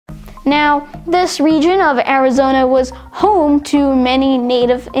Now, this region of Arizona was home to many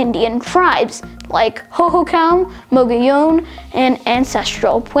native Indian tribes like Hohokam, Mogollon, and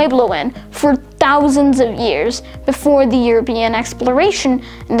ancestral Puebloan for thousands of years before the European exploration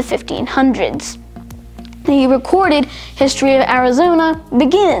in the 1500s. The recorded history of Arizona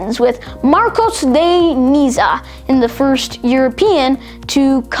begins with Marcos de Niza, in the first European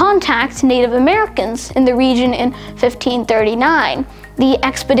to contact Native Americans in the region in 1539. The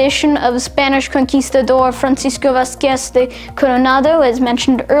expedition of Spanish conquistador Francisco Vázquez de Coronado, as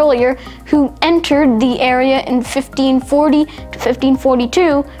mentioned earlier, who entered the area in 1540 to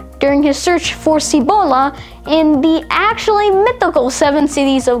 1542 during his search for Cibola in the actually mythical Seven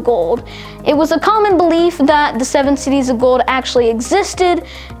Cities of Gold. It was a common belief that the Seven Cities of Gold actually existed,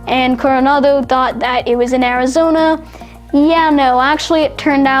 and Coronado thought that it was in Arizona. Yeah, no, actually it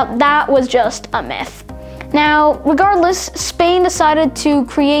turned out that was just a myth. Now, regardless, Spain decided to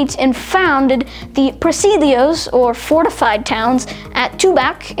create and founded the presidios, or fortified towns, at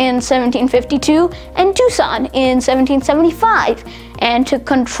Tubac in 1752 and Tucson in 1775, and took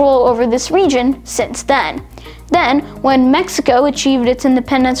control over this region since then. Then, when Mexico achieved its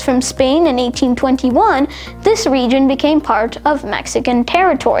independence from Spain in 1821, this region became part of Mexican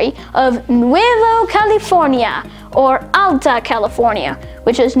territory of Nueva California, or Alta California,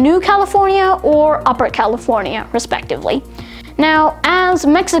 which is New California or Upper California, respectively. Now, as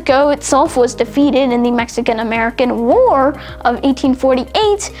Mexico itself was defeated in the Mexican-American War of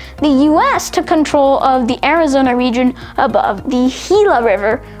 1848, the US took control of the Arizona region above the Gila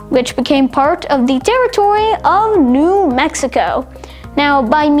River, which became part of the territory of New Mexico. Now,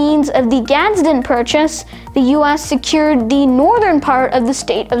 by means of the Gadsden Purchase, the US secured the northern part of the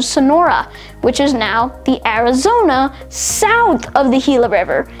state of Sonora, which is now the Arizona south of the Gila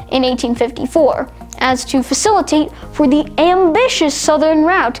River, in 1854, as to facilitate for the ambitious southern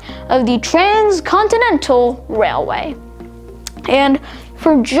route of the Transcontinental Railway. And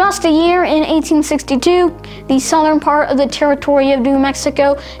for just a year in 1862, the southern part of the territory of New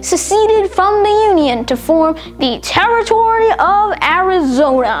Mexico seceded from the Union to form the Territory of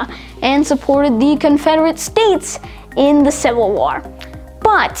Arizona and supported the Confederate States in the Civil War.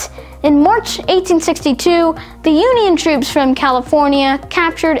 But in March 1862, the Union troops from California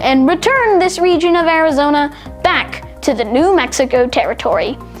captured and returned this region of Arizona back to the New Mexico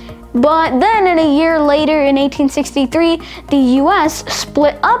Territory. But then, in a year later, in 1863, the US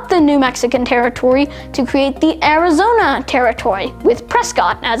split up the New Mexican Territory to create the Arizona Territory, with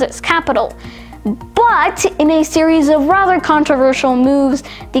Prescott as its capital. But in a series of rather controversial moves,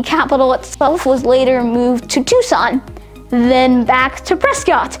 the capital itself was later moved to Tucson, then back to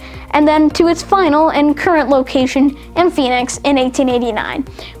Prescott, and then to its final and current location in Phoenix in 1889,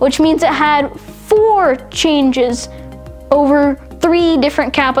 which means it had 4 changes over 3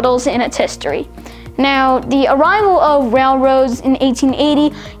 different capitals in its history. Now, the arrival of railroads in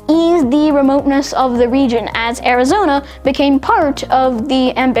 1880 eased the remoteness of the region, as Arizona became part of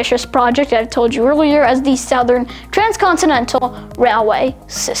the ambitious project I've told you earlier as the Southern Transcontinental Railway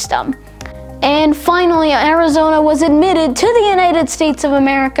System. And finally, Arizona was admitted to the United States of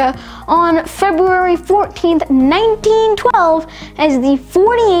America on February 14th, 1912, as the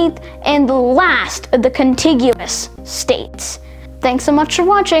 48th and the last of the contiguous states. Thanks so much for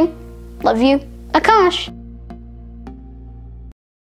watching. Love you, Akash.